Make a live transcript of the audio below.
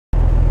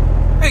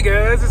Hey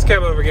guys, it's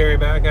cabover Gary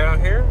back out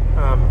here.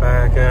 I'm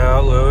back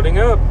out loading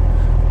up,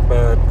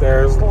 but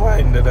there's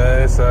line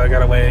today, so I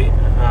gotta wait.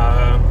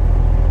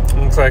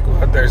 Looks like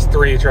there's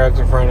 3 trucks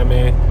in front of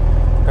me.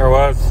 There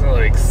was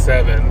like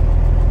 7.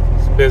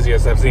 It's the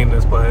busiest I've seen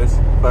this place.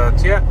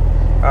 But yeah,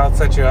 I'll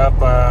set you up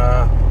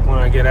when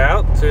I get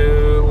out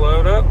to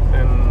load up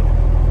and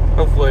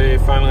hopefully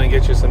finally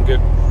get you some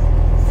good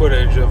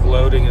footage of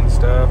loading and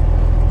stuff.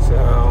 So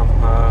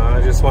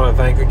I just want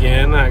to thank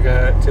again. I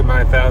got to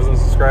my 1,000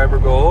 subscriber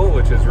goal,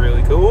 which is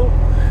really cool,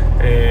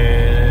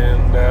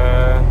 and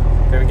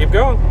gonna keep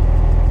going,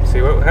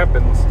 see what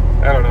happens.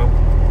 I don't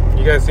know,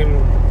 you guys seem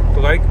to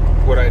like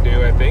what I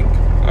do. I think,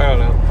 I don't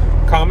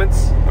know,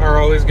 comments are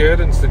always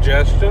good and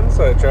suggestions,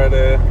 so I try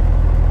to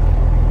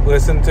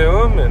listen to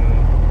them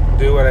and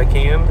do what I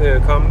can to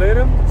accommodate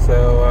them.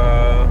 So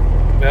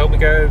help me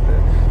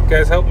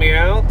guys help me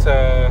out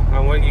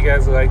on what you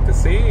guys like to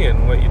see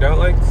and what you don't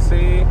like to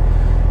see,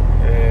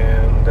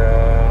 and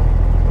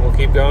we'll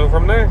keep going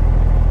from there.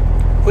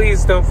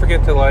 Please don't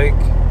forget to like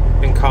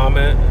and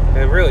comment.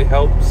 It really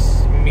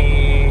helps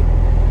me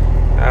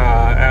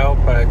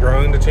out by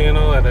growing the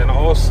channel, and then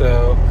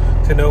also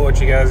to know what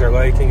you guys are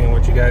liking and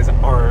what you guys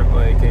aren't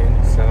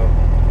liking. So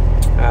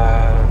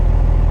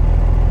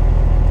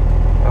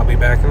I'll be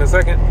back in a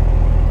second.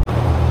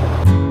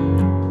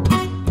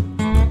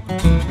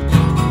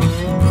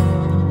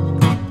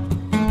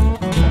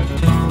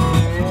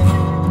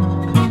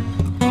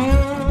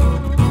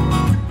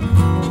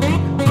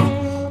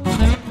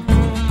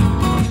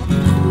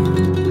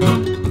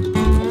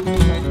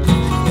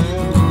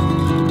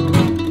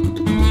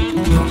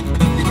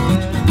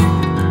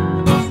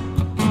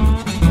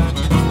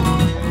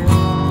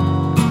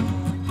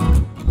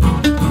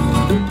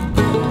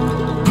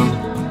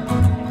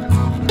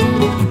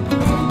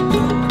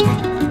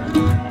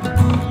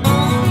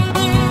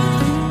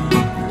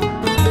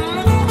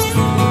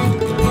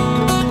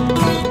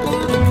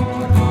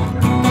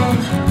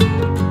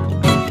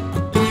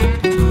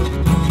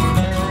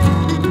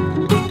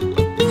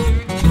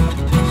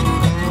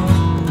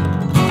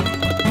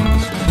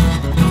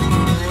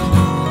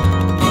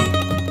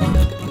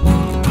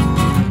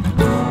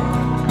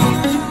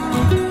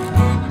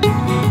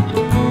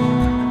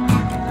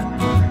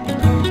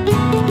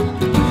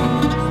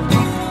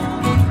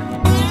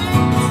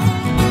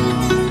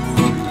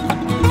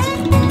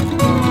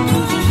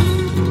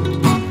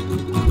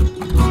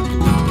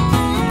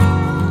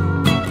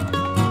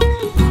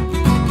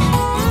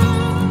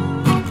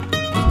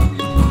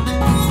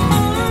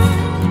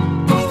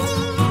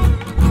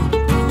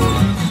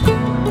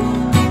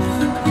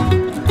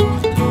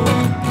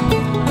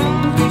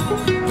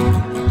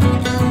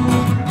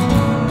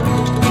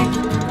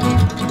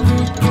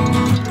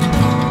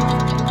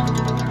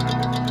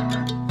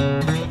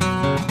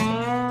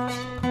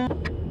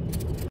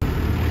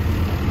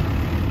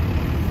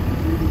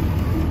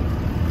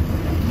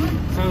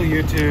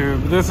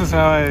 YouTube, this is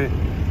how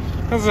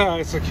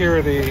I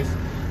secure these.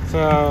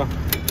 So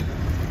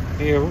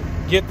you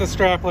get the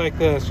strap like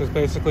this, just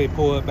basically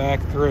pull it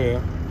back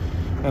through,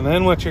 and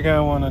then what you're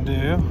gonna want to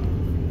do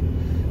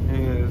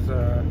is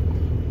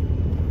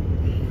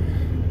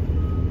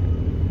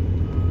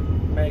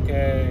make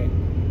a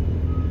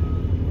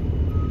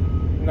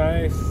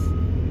nice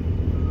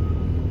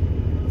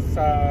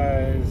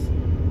size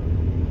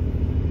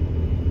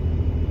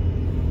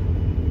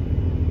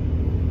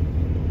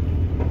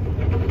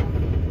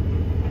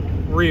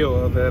reel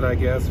of it, I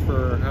guess,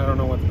 for, I don't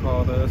know what to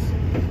call this.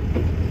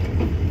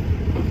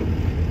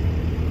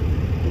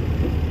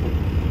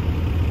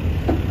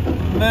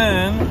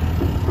 Then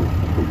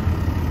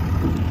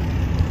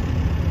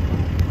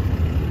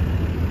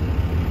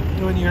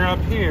when you're up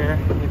here,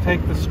 you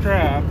take the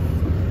strap,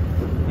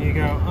 you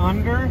go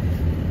under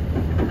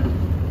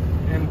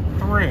and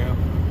through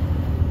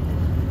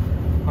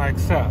like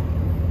so,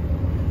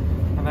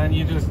 and then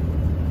you just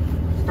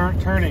start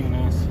turning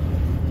this.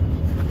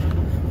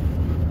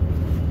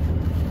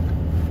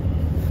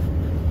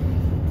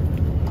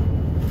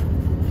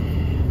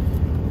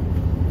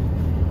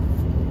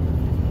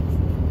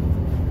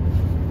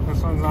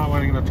 This one's not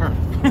wanting to turn.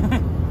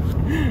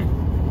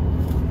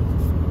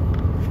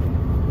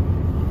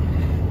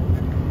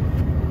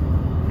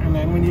 And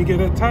then when you get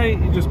it tight,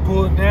 you just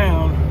pull it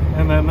down,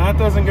 and then that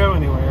doesn't go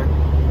anywhere.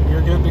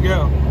 You're good to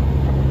go.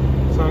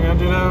 So I'm gonna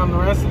do that on the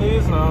rest of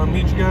these, and I'll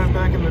meet you guys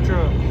back in the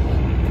truck.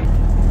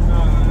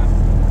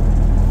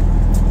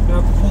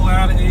 Got to pull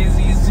out of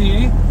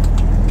AZZ.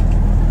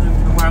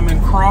 I'm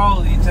in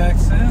Crawley,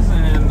 Texas,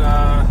 and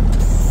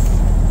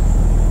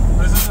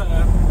this is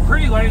a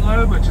pretty light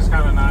load, which is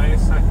kind of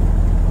nice. I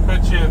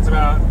bet you it's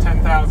about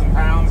 10,000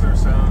 pounds or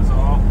so is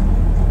all.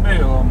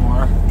 Maybe a little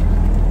more.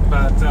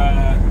 But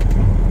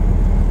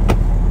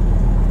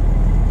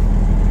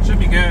should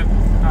be good.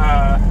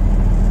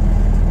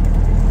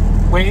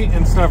 Weight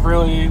and stuff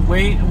really,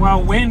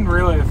 wind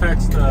really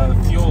affects the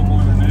fuel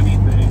more than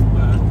anything,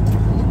 but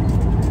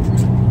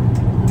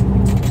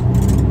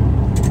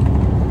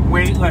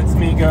weight lets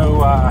me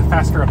go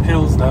faster up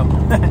hills though.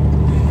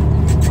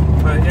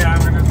 But yeah,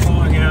 we're just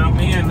pulling out.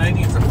 Man, they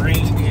need some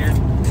rain here.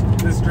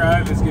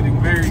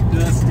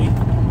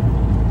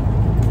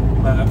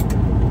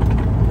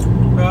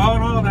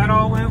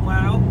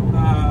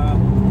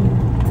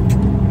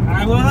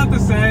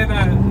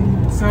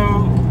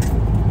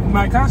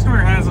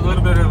 has a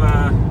little bit of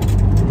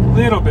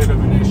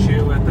an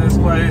issue with this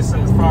place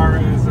as far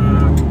as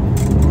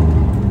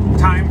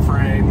time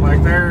frame.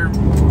 Like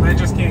they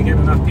just can't get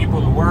enough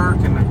people to work,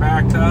 and they're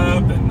backed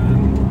up, and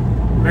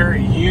then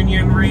very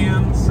union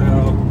ran.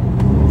 So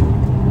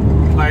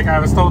like I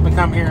was told to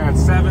come here at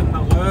 7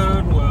 to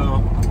load.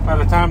 Well, by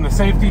the time the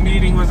safety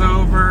meeting was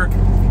over,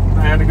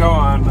 I had to go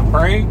on a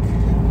break,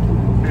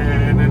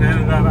 and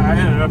I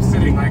ended up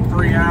sitting like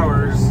 3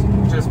 hours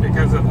just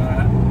because of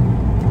that.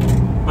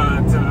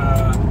 But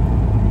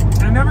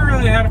I never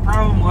really had a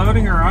problem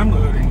loading or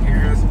unloading here.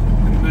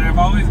 And they've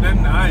always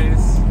been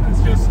nice.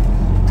 It's just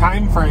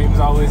time frame's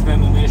always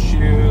been an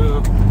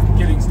issue,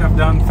 getting stuff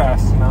done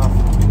fast enough.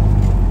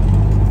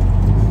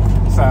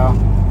 So,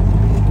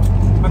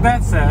 with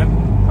that said,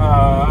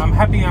 I'm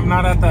happy I'm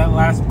not at that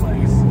last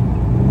place.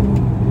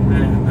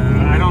 And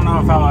I don't know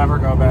if I'll ever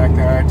go back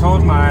there. I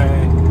told my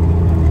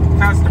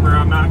customer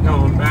I'm not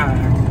going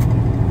back.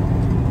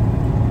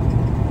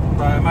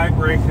 But I might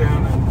break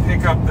down and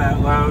pick up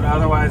that load.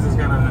 Otherwise, it's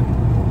going to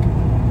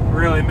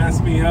really mess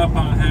me up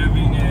on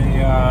having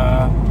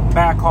a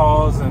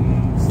backhauls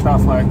and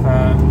stuff like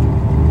that.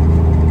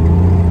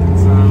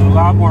 It's a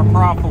lot more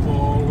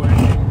profitable when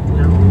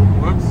you're,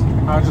 whoops,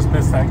 I just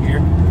missed that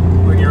gear.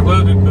 When you're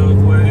loaded both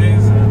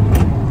ways and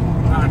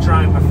not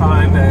trying to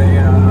find a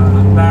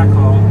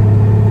backhaul.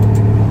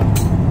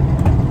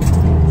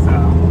 So,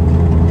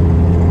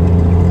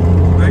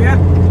 but yeah,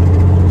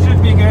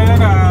 should be good.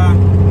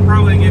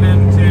 Probably get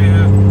into,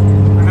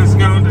 I'm just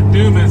going to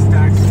Dumas,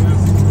 Texas,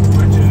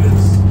 which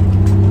is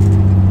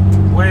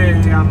way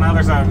on the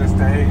other side of the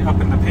state, up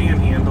in the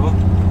Panhandle.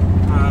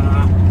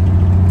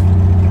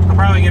 I'll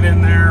probably get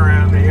in there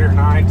around 8 or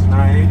 9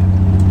 tonight,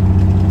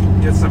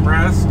 get some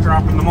rest,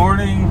 drop in the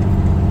morning,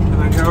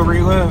 and then go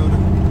reload.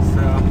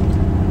 So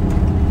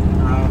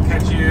I'll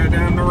catch you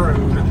down the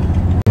road.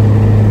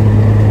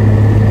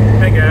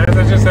 Hey guys,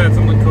 I just had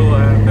something cool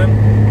happen.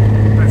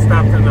 I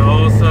stopped in the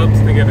All Subs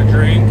to get a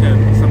drink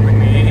and something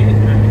to eat,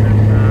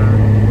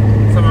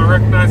 and someone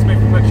recognized me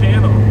from the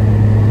channel.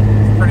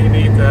 It's pretty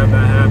neat to have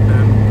that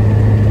happen.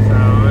 So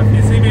if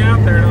you see me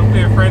out there, don't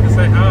be afraid to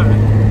say hi.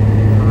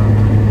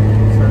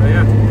 So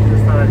yeah,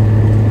 just thought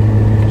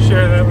I'd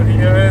share that with you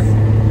guys.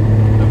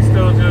 I'm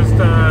still just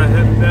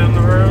headed down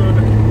the road,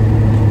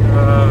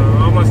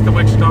 almost to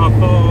Wichita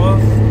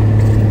Falls.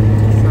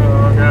 So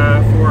I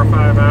got 4 or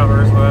 5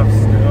 hours left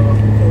still,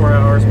 4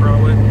 hours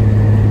probably.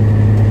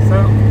 So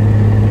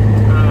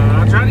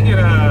I'll try to get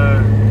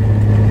a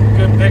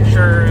good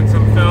picture and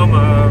some film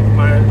of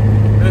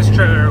this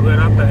trailer lit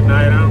up at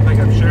night. I don't think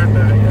I've shared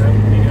that yet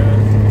with you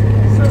guys.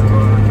 So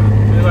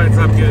it lights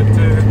up good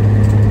too.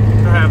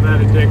 I have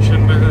that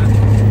addiction to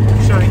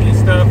shiny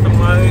stuff and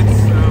lights.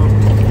 So,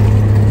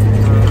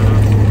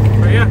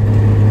 but yeah,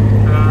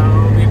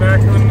 I'll be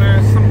back when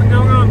there's something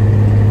going on.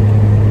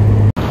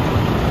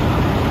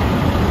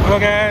 Well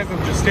guys,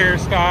 I'm just here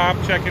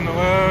stopped, checking the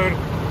load,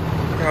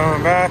 going to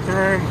the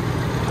bathroom.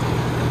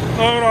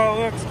 Load all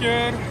looks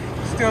good,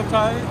 still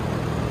tight.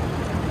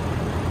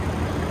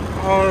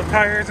 All the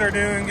tires are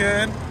doing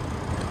good.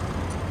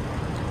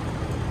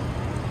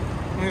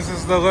 This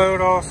is the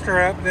load all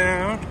strapped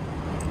down.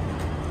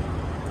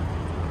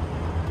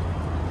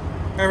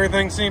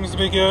 Everything seems to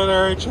be good. I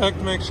already checked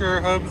to make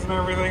sure hubs and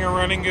everything are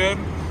running good.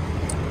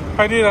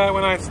 I do that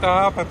when I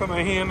stop. I put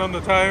my hand on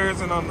the tires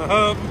and on the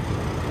hub,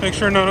 make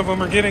sure none of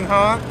them are getting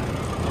hot.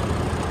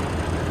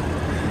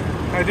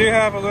 I do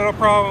have a little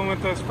problem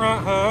with this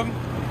front hub.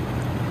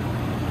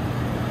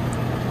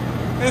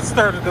 It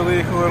started to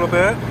leak a little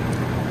bit.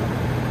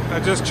 I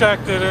just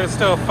checked it, it's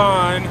still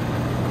fine,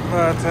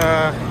 but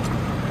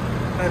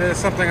that is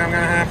something I'm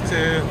going to have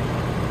to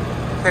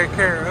take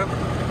care of.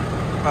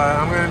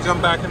 I'm going to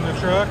jump back in the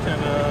truck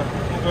and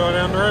we'll go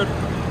down the road.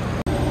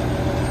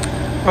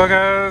 Well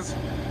guys,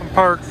 I'm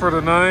parked for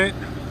the night.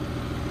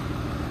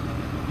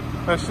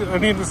 I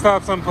need to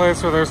stop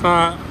someplace where there's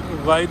not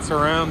lights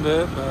around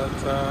it, but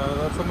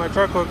that's what my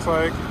truck looks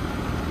like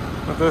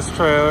with this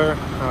trailer.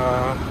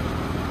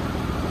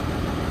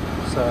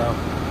 So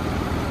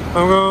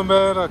I'm going to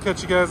bed. I'll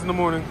catch you guys in the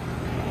morning.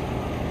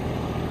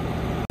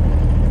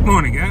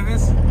 Morning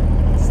guys.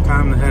 It's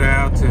time to head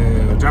out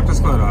to drop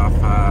this load off.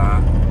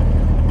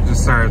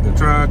 Just started the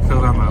truck,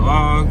 filled out my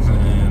logs,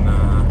 and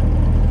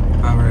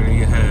about ready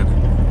to head.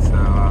 So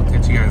I'll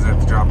catch you guys at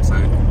the drop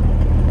site.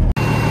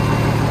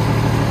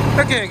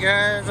 Okay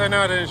guys, I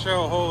know I didn't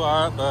show a whole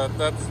lot, but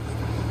that's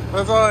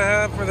all I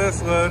have for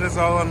this load. It's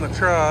all on the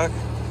truck.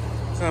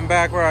 So I'm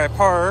back where I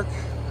park,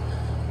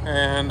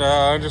 and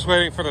I'm just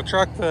waiting for the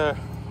truck to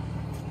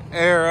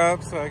air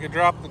up so I can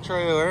drop the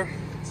trailer.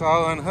 It's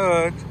all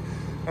unhooked.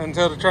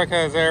 Until the truck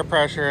has air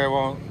pressure, it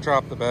won't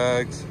drop the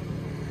bags.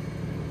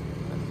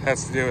 It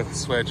has to do with the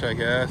switch, I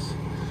guess.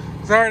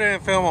 Sorry I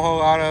didn't film a whole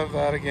lot of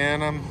that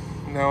again. I'm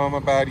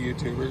a bad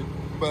YouTuber,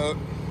 but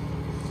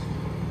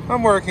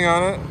I'm working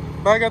on it.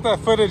 But I got that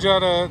footage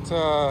out at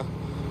the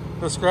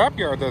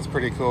scrapyard. That's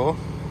pretty cool.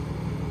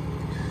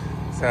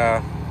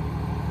 So,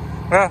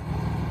 well,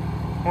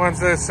 once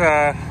this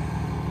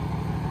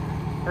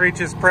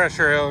reaches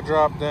pressure, it'll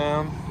drop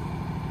down.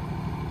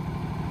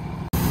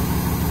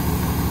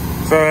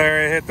 So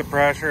there, it hit the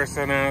pressure,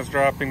 so now it's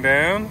dropping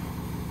down.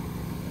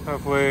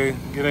 Hopefully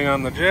getting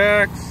on the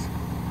jacks.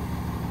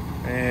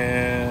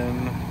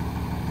 And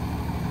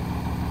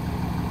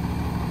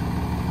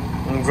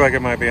looks like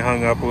it might be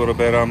hung up a little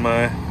bit on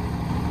my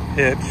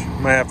hitch.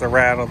 Might have to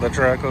rattle the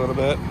truck a little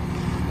bit.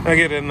 I'll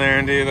get in there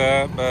and do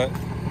that, but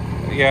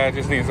yeah, it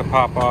just needs to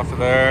pop off of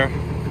there.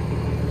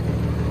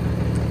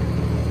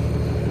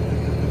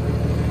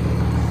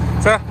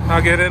 So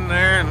I'll get in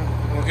there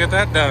and we'll get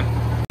that done.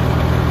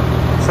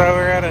 So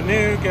we're at a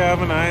new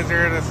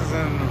galvanizer. This is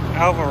in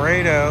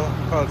Alvarado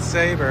called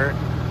Sabre.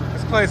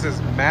 This place is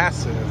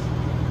massive.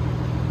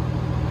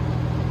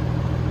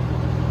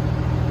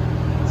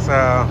 So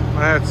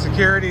I had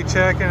security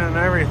checking and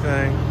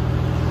everything.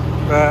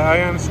 But I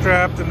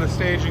unstrapped in the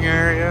staging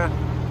area.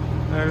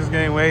 I'm just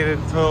getting waited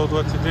and told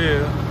what to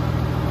do.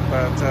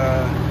 But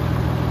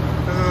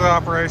this is an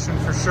operation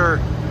for sure.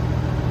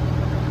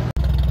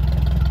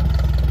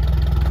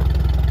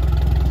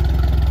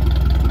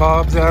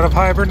 Bob's out of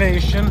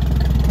hibernation.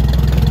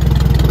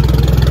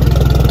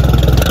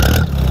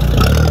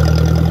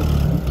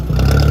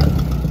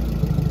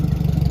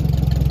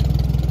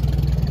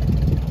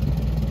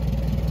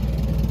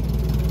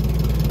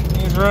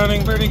 He's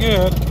running pretty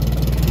good.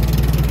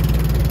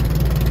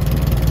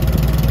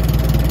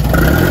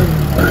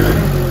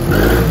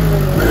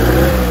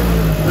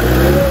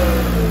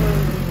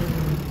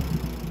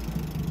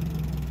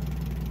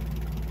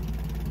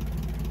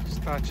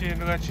 Just thought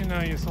to let you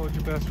know you sold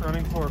your best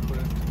running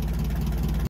forklift.